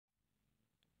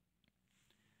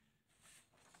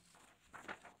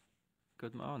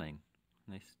Good morning.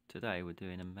 Today we're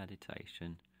doing a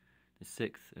meditation, the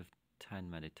 6th of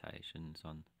 10 meditations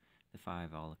on the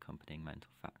 5 all-accompanying mental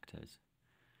factors.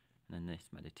 And in this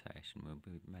meditation we'll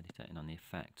be meditating on the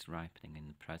effects ripening in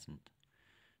the present.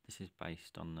 This is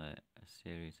based on a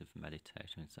series of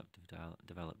meditations that I've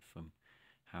developed from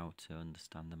how to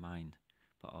understand the mind,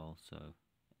 but also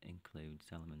includes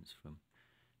elements from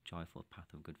Joyful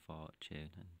Path of Good Fortune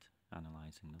and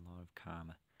analysing the law of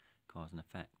karma, cause and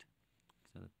effect.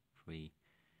 So the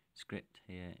pre-script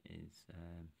here is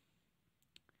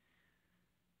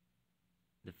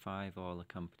the 5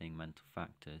 all-accompanying mental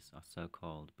factors are so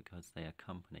called because they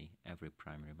accompany every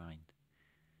primary mind.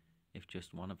 If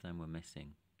just one of them were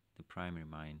missing, the primary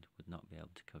mind would not be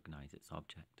able to cognize its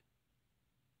object.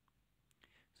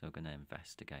 So we're going to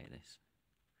investigate this.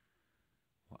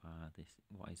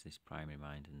 What is this primary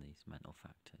mind and these mental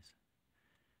factors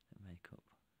that make up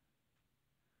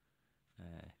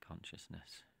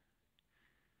consciousness?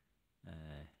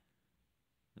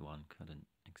 The one couldn't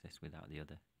exist without the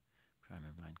other.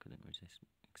 Primary mind couldn't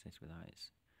exist without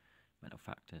its mental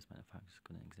factors. Mental factors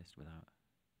couldn't exist without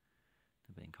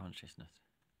there being consciousness.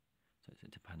 So it's a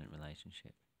dependent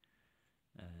relationship.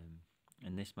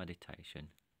 In this meditation,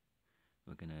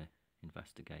 we're going to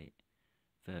investigate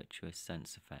virtuous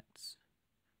sense effects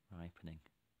ripening.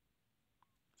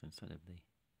 So instead of the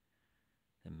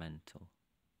mental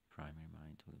primary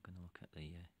mind, we're going to look at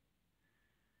the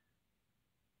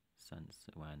sense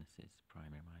awarenesses,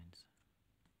 primary minds.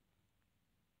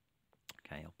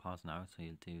 Okay, I'll pause now so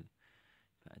you'll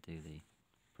better do the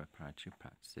preparatory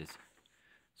practices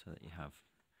so that you have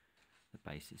the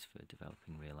basis for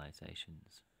developing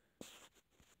realizations.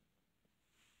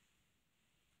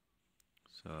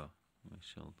 So we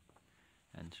shall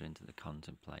enter into the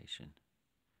contemplation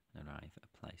and arrive at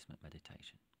a placement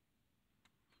meditation.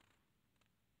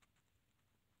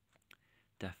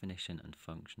 Definition and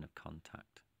function of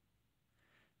contact.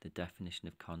 The definition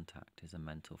of contact is a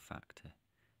mental factor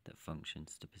that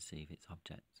functions to perceive its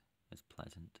object as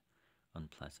pleasant,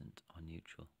 unpleasant, or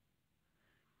neutral.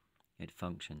 It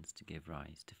functions to give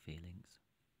rise to feelings.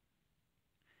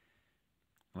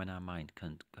 When our mind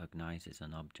cognizes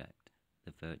an object,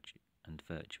 the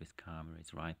virtuous karma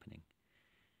is ripening.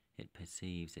 It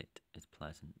perceives it as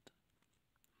pleasant.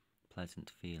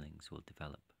 Pleasant feelings will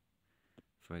develop.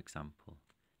 For example,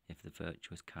 if the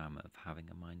virtuous karma of having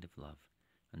a mind of love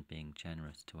and being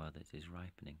generous to others is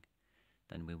ripening,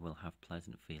 then we will have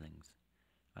pleasant feelings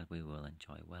and we will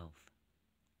enjoy wealth.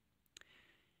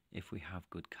 If we have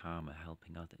good karma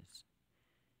helping others,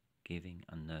 giving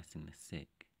and nursing the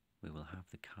sick, we will have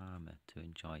the karma to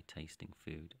enjoy tasting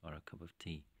food or a cup of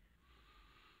tea.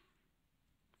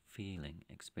 Feeling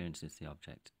experiences the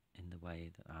object in the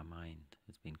way that our mind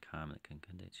has been karmic and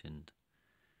conditioned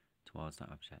towards that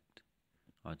object,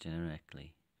 or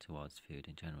generically towards food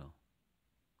in general.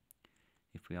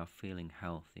 If we are feeling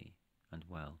healthy and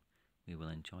well, we will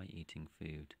enjoy eating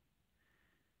food.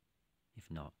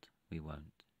 If not, we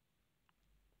won't.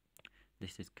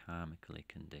 This is karmically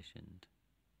conditioned.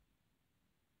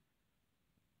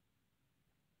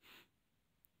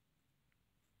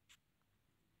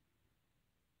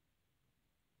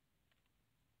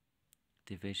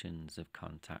 Divisions of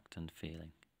contact and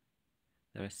feeling.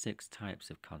 There are 6 types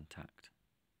of contact.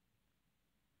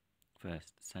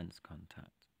 First, sense contact.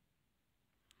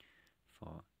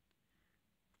 For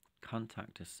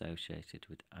contact associated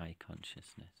with eye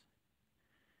consciousness.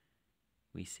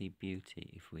 We see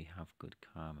beauty if we have good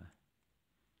karma.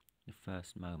 The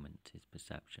first moment is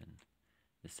perception.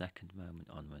 The second moment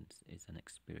onwards is an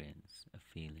experience, a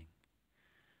feeling.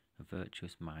 A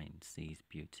virtuous mind sees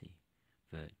beauty,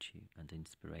 virtue and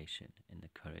inspiration in the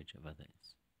courage of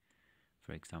others.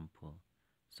 For example,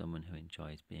 someone who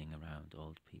enjoys being around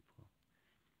old people.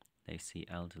 They see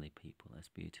elderly people as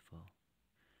beautiful.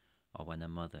 Or when a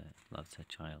mother loves her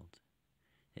child,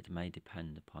 it may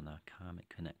depend upon our karmic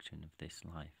connection of this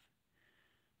life,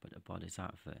 but a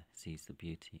bodhisattva sees the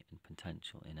beauty and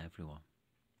potential in everyone.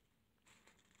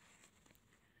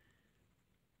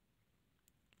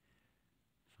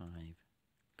 Five,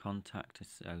 contact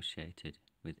associated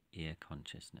with ear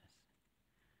consciousness.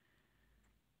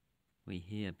 We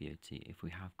hear beauty if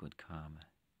we have good karma.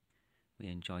 We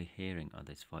enjoy hearing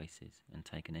others' voices and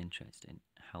take an interest in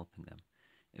helping them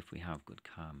if we have good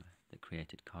karma that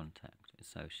created contact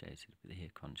associated with ear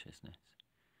consciousness.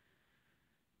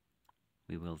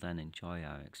 We will then enjoy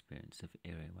our experience of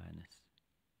ear awareness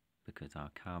because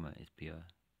our karma is pure.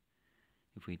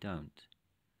 If we don't,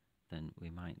 then we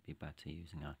might be better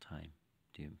using our time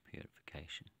doing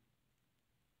purification.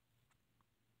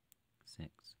 6.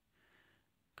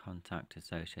 contact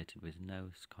associated with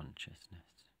nose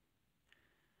consciousness.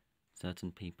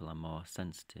 Certain people are more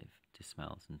sensitive to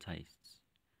smells and tastes.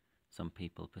 Some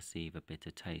people perceive a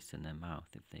bitter taste in their mouth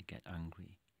if they get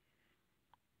angry.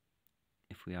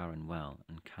 If we are unwell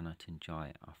and cannot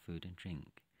enjoy our food and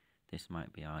drink, this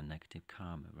might be our negative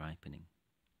karma ripening.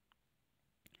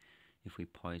 If we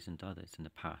poisoned others in the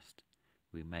past,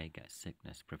 we may get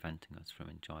sickness preventing us from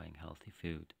enjoying healthy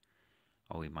food,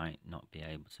 or we might not be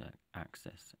able to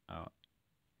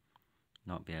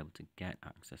get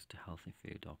access to healthy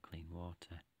food or clean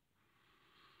water.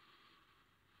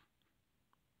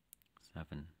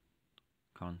 7.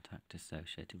 Contact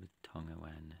associated with tongue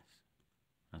awareness,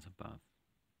 as above.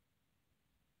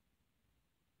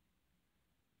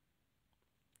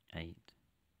 8.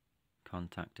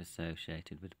 Contact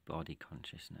associated with body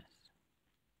consciousness.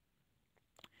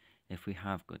 If we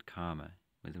have good karma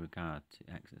with regard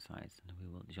to exercise, then we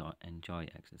will enjoy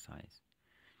exercise.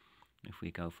 If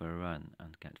we go for a run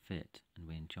and get fit and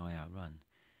we enjoy our run,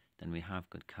 then we have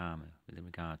good karma with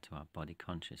regard to our body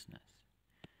consciousness.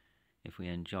 If we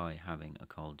enjoy having a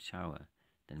cold shower,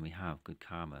 then we have good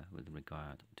karma with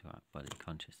regard to our body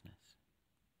consciousness.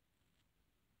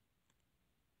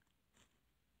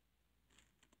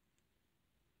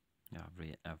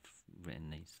 I've written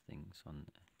these things on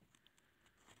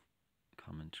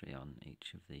commentary on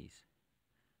each of these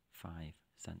 5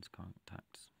 sense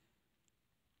contacts.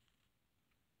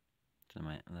 So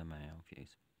they're my own views.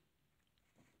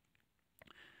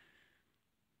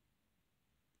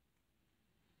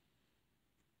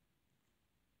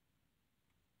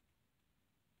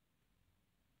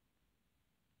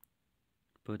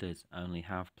 Buddhas only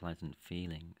have pleasant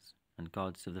feelings, and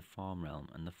gods of the form realm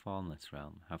and the formless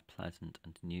realm have pleasant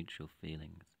and neutral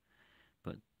feelings,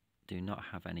 but do not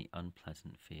have any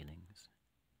unpleasant feelings.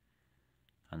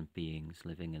 And beings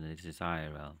living in the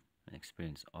desire realm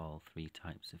experience all 3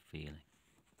 types of feeling.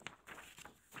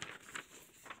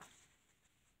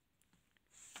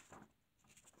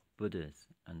 Buddhas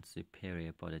and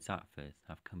superior bodhisattvas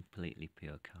have completely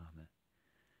pure karma.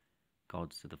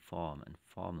 Gods of the form and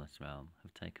formless realm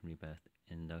have taken rebirth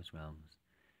in those realms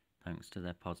thanks to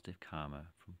their positive karma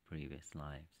from previous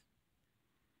lives.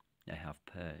 They have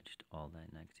purged all their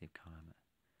negative karma,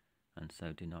 and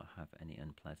so do not have any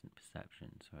unpleasant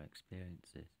perceptions or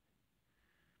experiences.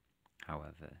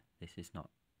 However, this is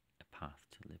not a path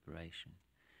to liberation,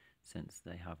 since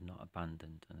they have not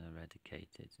abandoned and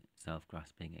eradicated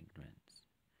self-grasping ignorance.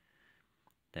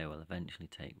 They will eventually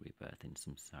take rebirth in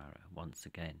samsara once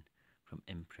again from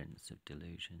imprints of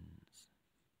delusions.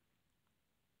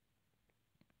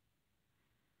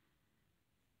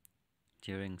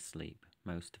 During sleep,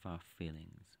 most of our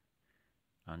feelings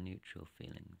are neutral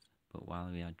feelings, but while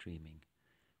we are dreaming,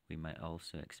 we may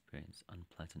also experience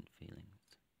unpleasant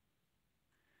feelings.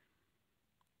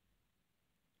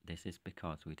 This is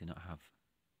because we do not have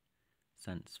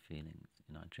sense feelings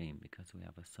in our dream, because we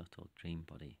have a subtle dream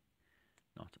body,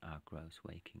 not our gross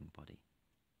waking body.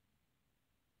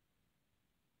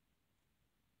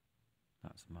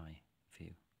 That's my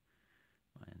view,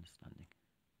 my understanding.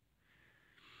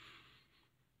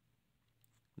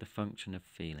 The function of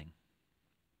feeling.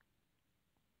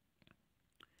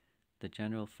 The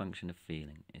general function of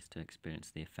feeling is to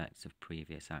experience the effects of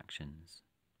previous actions,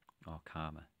 or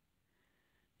karma.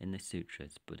 In the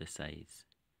sutras, Buddha says,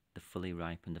 the fully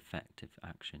ripened effective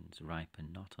actions ripen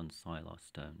not on soil or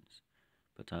stones,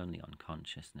 but only on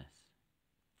consciousness.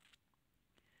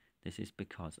 This is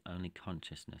because only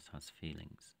consciousness has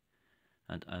feelings,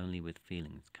 and only with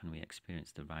feelings can we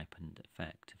experience the ripened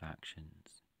effect of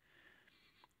actions.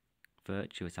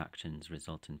 Virtuous actions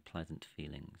result in pleasant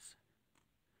feelings,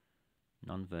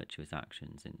 non-virtuous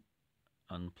actions in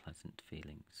unpleasant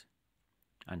feelings,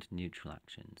 and neutral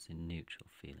actions in neutral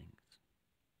feelings.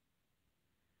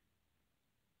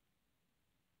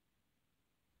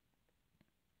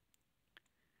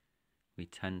 We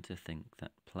tend to think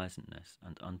that pleasantness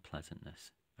and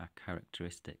unpleasantness are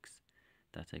characteristics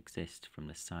that exist from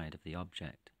the side of the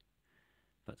object,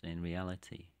 but in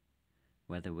reality,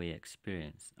 whether we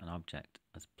experience an object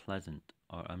as pleasant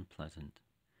or unpleasant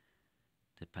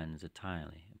depends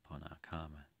entirely upon our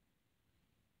karma.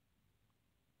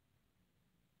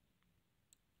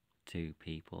 2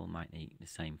 people might eat the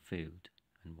same food,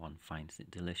 and one finds it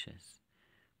delicious,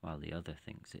 while the other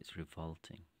thinks it's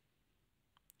revolting.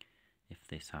 If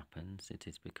this happens, it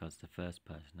is because the first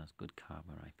person has good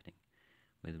karma ripening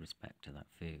with respect to that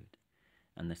food,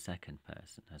 and the second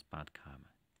person has bad karma.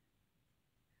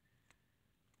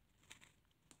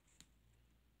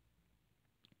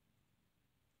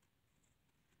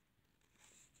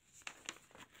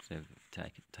 So if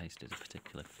you've tasted a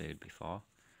particular food before,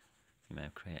 You may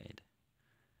have created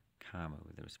karma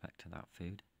with respect to that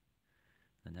food.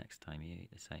 The next time you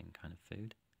eat the same kind of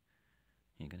food,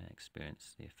 you're going to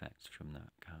experience the effects from that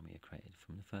karma you created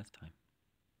from the first time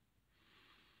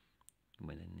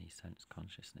within these sense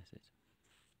consciousnesses.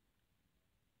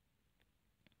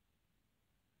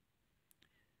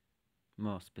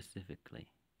 More specifically,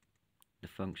 the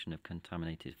function of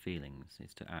contaminated feelings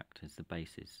is to act as the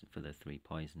basis for the three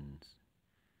poisons: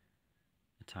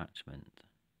 attachment,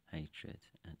 hatred,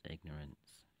 and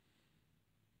ignorance.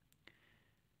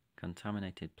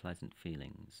 Contaminated pleasant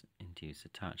feelings induce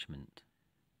attachment.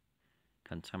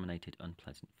 Contaminated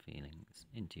unpleasant feelings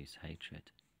induce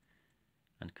hatred.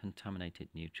 And contaminated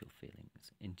neutral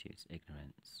feelings induce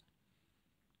ignorance.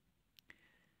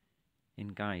 In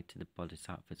Guide to the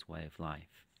Bodhisattva's Way of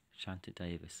Life,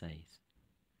 Shantideva says,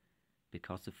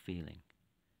 because of feeling,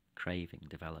 craving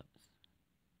develops.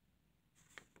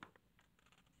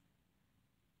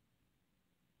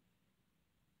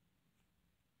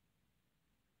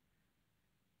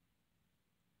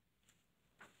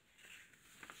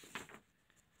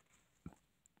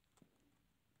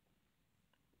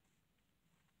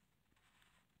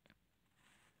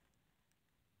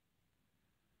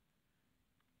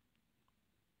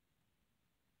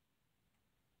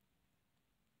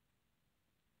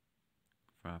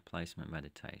 For our placement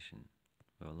meditation,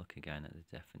 we'll look again at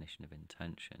the definition of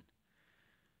intention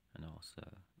and also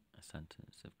a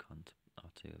sentence of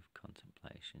or two of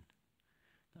contemplation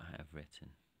that I have written.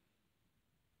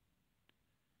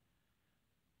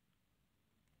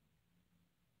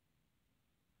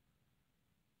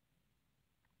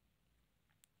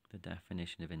 The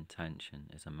definition of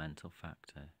intention is a mental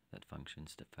factor that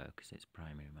functions to focus its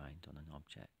primary mind on an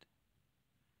object.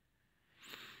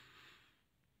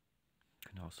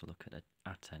 You can also look at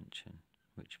attention,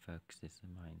 which focuses the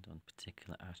mind on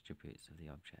particular attributes of the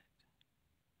object.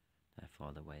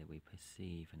 Therefore, the way we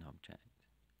perceive an object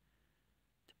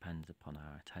depends upon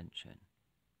our attention.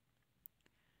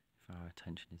 If our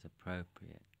attention is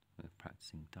appropriate, we're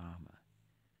practicing Dharma,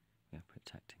 we are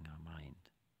protecting our mind.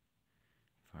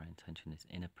 If our intention is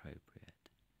inappropriate,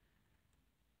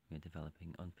 we are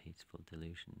developing unpeaceful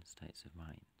delusion states of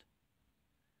mind.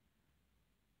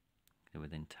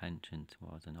 With intention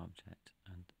towards an object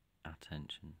and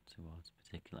attention towards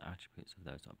particular attributes of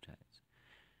those objects,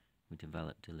 we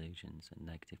develop delusions and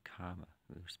negative karma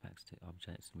with respect to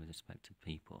objects and with respect to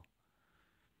people.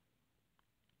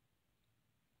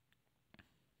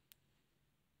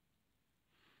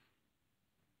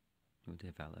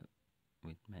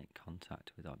 We make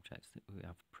contact with objects that we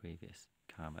have previous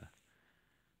karma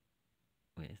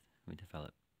with. We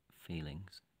develop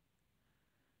feelings,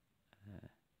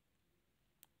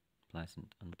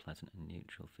 pleasant, unpleasant and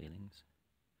neutral feelings.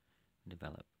 We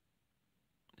develop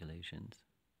delusions,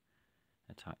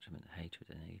 attachment, hatred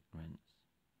and ignorance.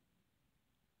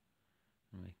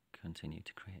 And we continue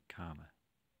to create karma.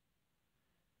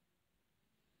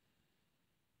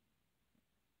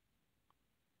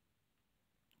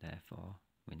 Therefore,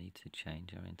 we need to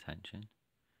change our intention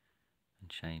and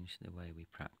change the way we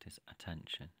practice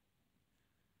attention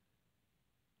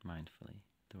mindfully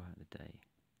throughout the day.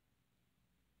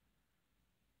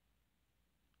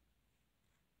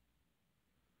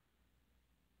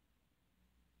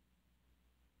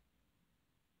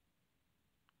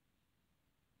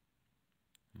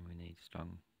 And we need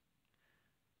strong,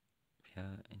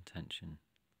 pure intention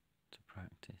to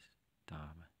practice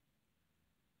Dharma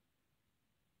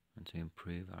and to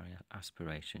improve our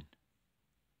aspiration,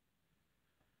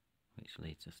 which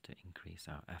leads us to increase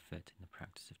our effort in the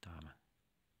practice of Dharma.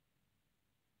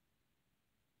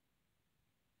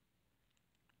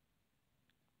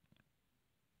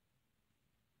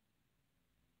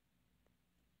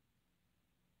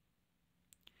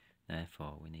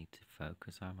 Therefore, we need to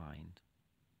focus our mind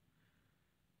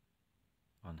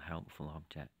on helpful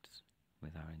objects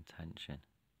with our intention.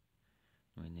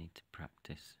 We need to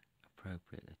practice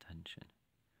appropriate attention,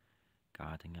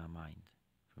 guarding our mind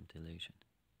from delusion.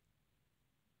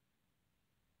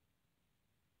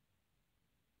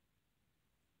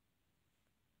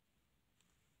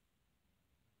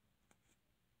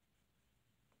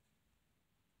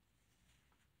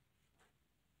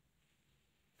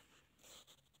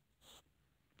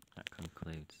 That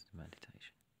concludes the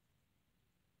meditation.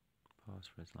 Pause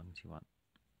for as long as you want.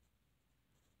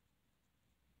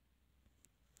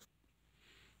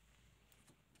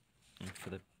 And for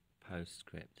the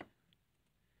postscript,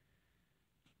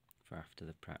 for after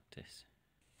the practice,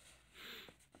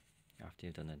 after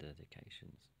you've done the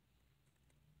dedications,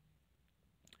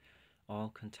 all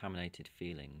contaminated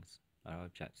feelings are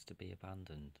objects to be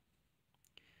abandoned.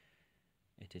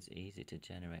 It It is easy to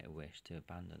generate a wish to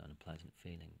abandon unpleasant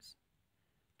feelings,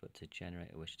 but to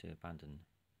generate a wish to abandon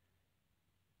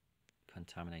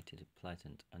contaminated,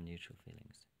 pleasant and neutral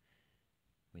feelings,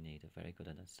 we need a very good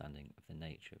understanding of the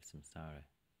nature of samsara.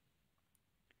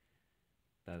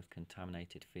 Both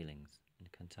contaminated feelings and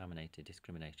contaminated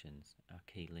discriminations are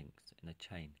key links in a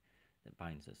chain that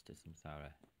binds us to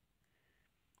samsara.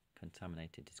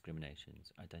 Contaminated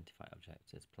discriminations identify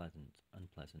objects as pleasant,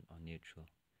 unpleasant or neutral,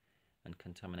 and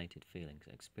contaminated feelings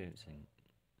experience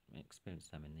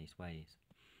them in these ways.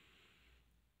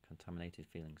 Contaminated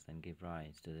feelings then give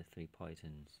rise to the three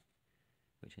poisons,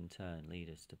 which in turn lead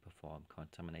us to perform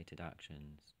contaminated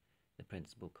actions, the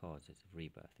principal causes of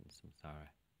rebirth in samsara.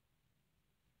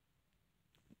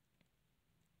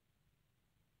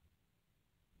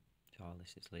 So all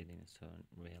this is leading us to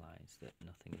realise that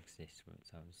nothing exists from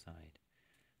its own side,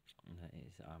 and that it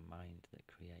is our mind that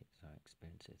creates our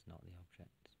experiences, not the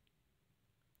objects.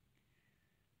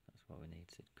 That's what we need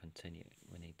to continue.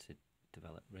 We need to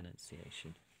develop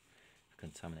renunciation of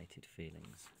contaminated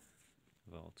feelings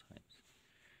of all types.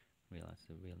 Realise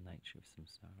the real nature of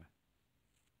samsara.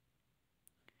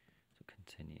 So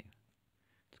continue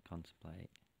to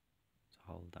contemplate, to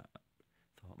hold that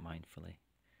thought mindfully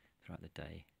throughout the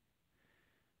day,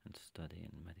 and study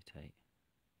and meditate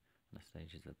on the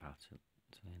stages of the path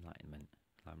to enlightenment,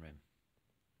 Lamrim.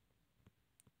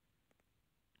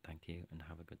 Thank you and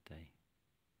have a good day.